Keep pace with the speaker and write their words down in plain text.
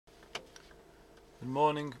Good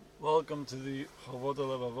morning. Welcome to the Chavot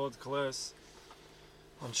HaLevavot class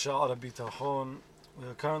on Sha'ar HaBitachon. We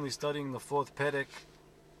are currently studying the fourth Perek,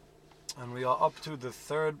 and we are up to the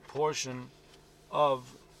third portion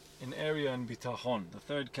of an area in Bitachon, the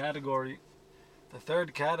third category. The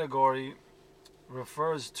third category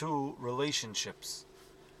refers to relationships,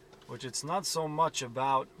 which it's not so much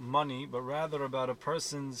about money, but rather about a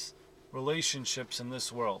person's relationships in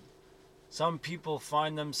this world. Some people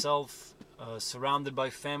find themselves surrounded by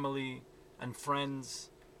family and friends.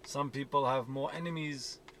 Some people have more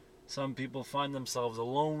enemies. Some people find themselves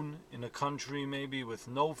alone in a country maybe with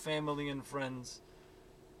no family and friends.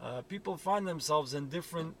 People find themselves in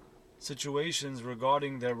different situations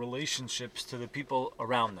regarding their relationships to the people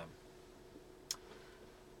around them.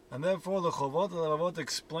 And therefore the Chavot HaLevavot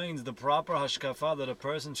explains the proper hashkafa that a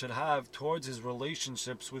person should have towards his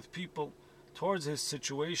relationships with people, towards his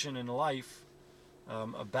situation in life,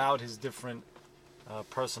 about his different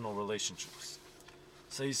personal relationships.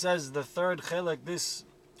 So he says the third chelek, this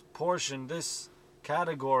portion, this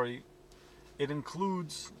category, it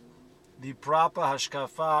includes the proper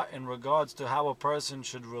hashkafa in regards to how a person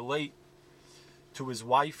should relate to his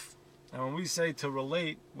wife. And when we say to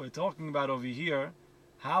relate, we're talking about over here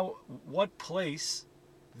what place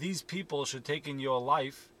these people should take in your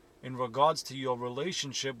life in regards to your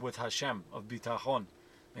relationship with Hashem of Bitachon.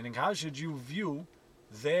 Meaning, how should you view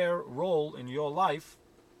their role in your life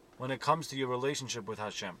when it comes to your relationship with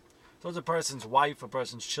Hashem? So it's a person's wife, a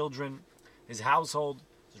person's children, his household,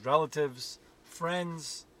 his relatives,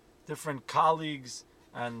 friends, different colleagues,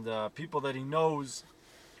 and people that he knows,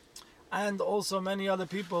 and also many other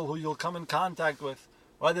people who you'll come in contact with,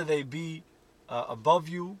 whether they be above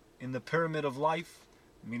you in the pyramid of life,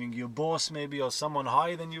 meaning your boss maybe, or someone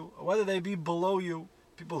higher than you, or whether they be below you,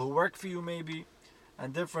 people who work for you maybe,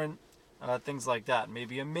 and different things like that,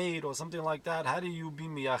 maybe a maid or something like that. How do you be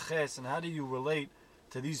miyaches, and how do you relate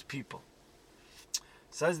to these people?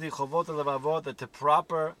 Says the Chavot HaLevavot that the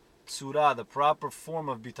proper tzura, the proper form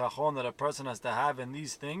of bitachon that a person has to have in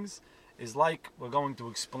these things is like we're going to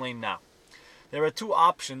explain now. There are two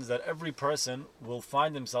options that every person will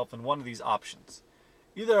find himself in. One of these options,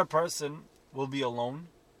 either a person will be alone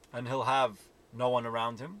and he'll have no one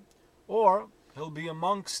around him, or he'll be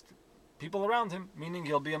amongst people around him, meaning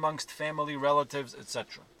he'll be amongst family, relatives,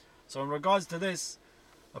 etc. So in regards to this,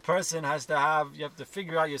 a person has to you have to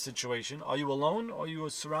figure out your situation. Are you alone, or are you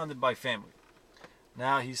surrounded by family?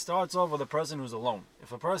 Now he starts off with a person who's alone.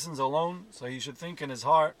 If a person's alone, so he should think in his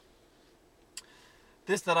heart,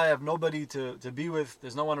 this that I have nobody to be with,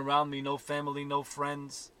 there's no one around me, no family, no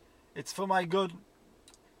friends, it's for my good.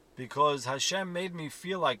 Because Hashem made me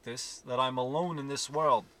feel like this, that I'm alone in this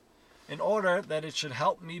world, in order that it should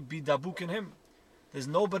help me be dabuk in Him. There's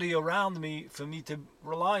nobody around me for me to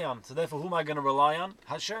rely on. So therefore, who am I going to rely on?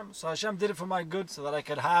 Hashem. So Hashem did it for my good, so that I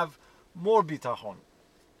could have more bitachon.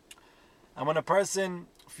 And when a person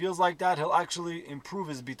feels like that, he'll actually improve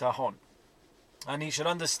his bitachon. And he should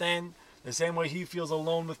understand, the same way he feels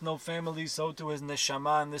alone with no family, so too his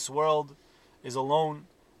neshama in this world is alone,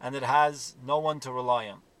 and it has no one to rely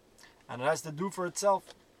on. And it has to do for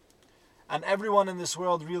itself. And everyone in this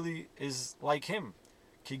world really is like him.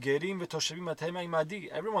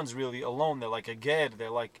 Everyone's really alone. They're like a ger.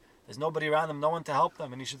 There's nobody around them, no one to help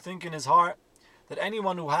them. And he should think in his heart that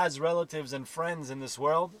anyone who has relatives and friends in this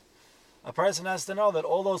world, a person has to know that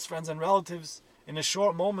all those friends and relatives, in a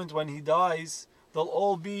short moment when he dies, they'll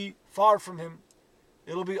all be far from him.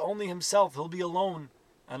 It'll be only himself. He'll be alone.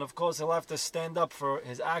 And of course, he'll have to stand up for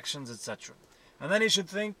his actions, etc. And then he should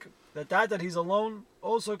think that he's alone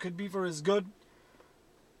also could be for his good,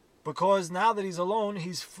 because now that he's alone,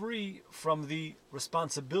 he's free from the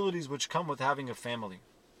responsibilities which come with having a family.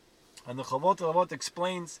 And the Chavot HaLevavot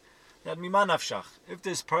explains that mima nafshach, if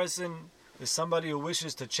this person is somebody who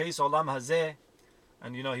wishes to chase olam hazeh,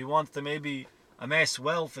 and he wants to maybe amass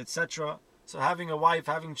wealth, etc., so having a wife,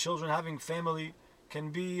 having children, having family can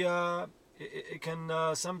be it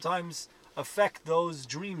can sometimes affect those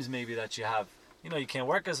dreams maybe that you have. You can't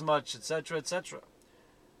work as much, etc., etc.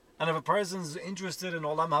 And if a person's interested in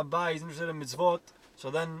olam haba, he's interested in mitzvot, so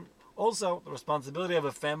then also the responsibility of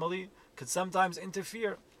a family could sometimes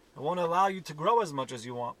interfere. It won't allow you to grow as much as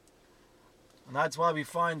you want. And that's why we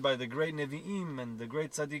find by the great Nevi'im and the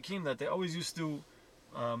great Tzaddikim that they always used to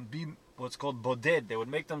be what's called boded. They would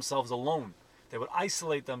make themselves alone. They would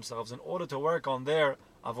isolate themselves in order to work on their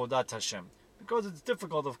avodat Hashem. Because it's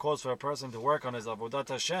difficult, of course, for a person to work on his avodat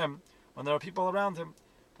Hashem when there are people around him.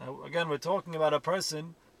 Now, again, we're talking about a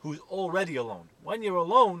person who's already alone. When you're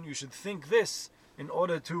alone, you should think this in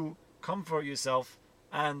order to comfort yourself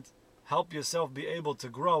and help yourself be able to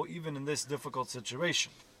grow even in this difficult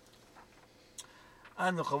situation.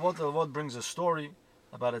 And the Chavot Levavot brings a story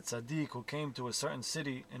about a tzaddik who came to a certain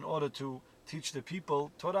city in order to teach the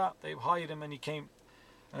people Torah. They hired him and he came.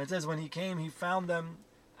 And it says when he came, he found them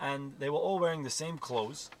and they were all wearing the same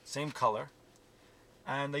clothes, same color.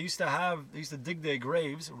 And they used to dig their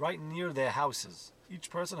graves right near their houses. Each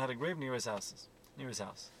person had a grave near his house.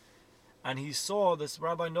 And he saw, this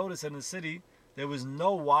rabbi noticed in the city, there was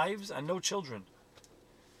no wives and no children.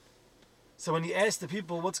 So when he asked the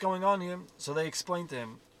people what's going on here, so they explained to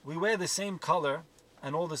him, we wear the same color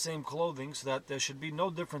and all the same clothing so that there should be no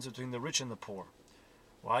difference between the rich and the poor.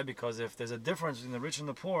 Why? Because if there's a difference between the rich and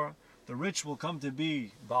the rich will come to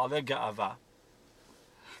be Ba'alei Ga'ava.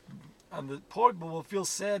 And the poor people will feel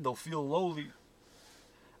sad, they'll feel lowly.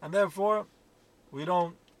 And therefore, we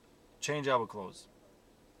don't change our clothes.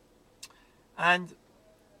 And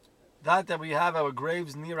that we have our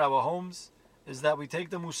graves near our homes is that we take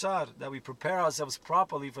the musar, that we prepare ourselves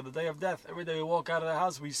properly for the day of death. Every day we walk out of the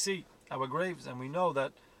house, we see our graves, and we know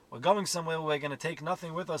that we're going somewhere where we're going to take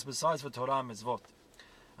nothing with us besides for Torah and mitzvot.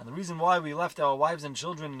 And the reason why we left our wives and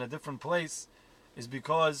children in a different place is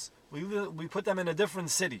because we put them in a different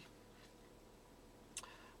city.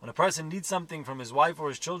 When a person needs something from his wife or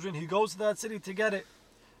his children, he goes to that city to get it.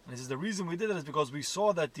 And this is the reason we did it, is because we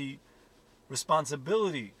saw that the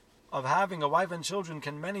responsibility of having a wife and children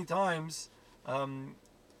can many times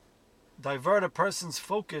divert a person's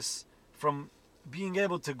focus from being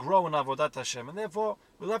able to grow in Avodat Hashem. And therefore,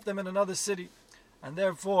 we left them in another city. And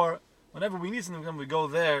therefore, whenever we need something, we go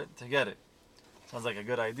there to get it. Sounds like a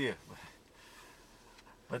good idea.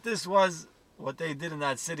 But this was what they did in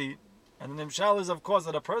that city. And the Nimshal is, of course,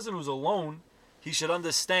 that a person who's alone, he should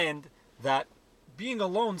understand that being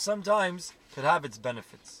alone sometimes could have its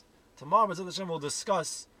benefits. Tomorrow, B'ezrat Hashem will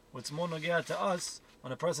discuss what's more nogea to us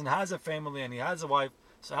when a person has a family and he has a wife.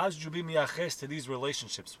 So how should you be miyaches to these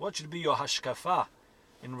relationships? What should be your hashkafa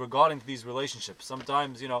in regarding to these relationships?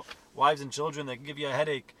 Sometimes, wives and children, they can give you a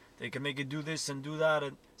headache. They can make you do this and do that.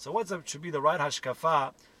 And so should be the right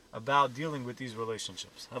hashkafa about dealing with these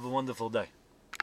relationships? Have a wonderful day.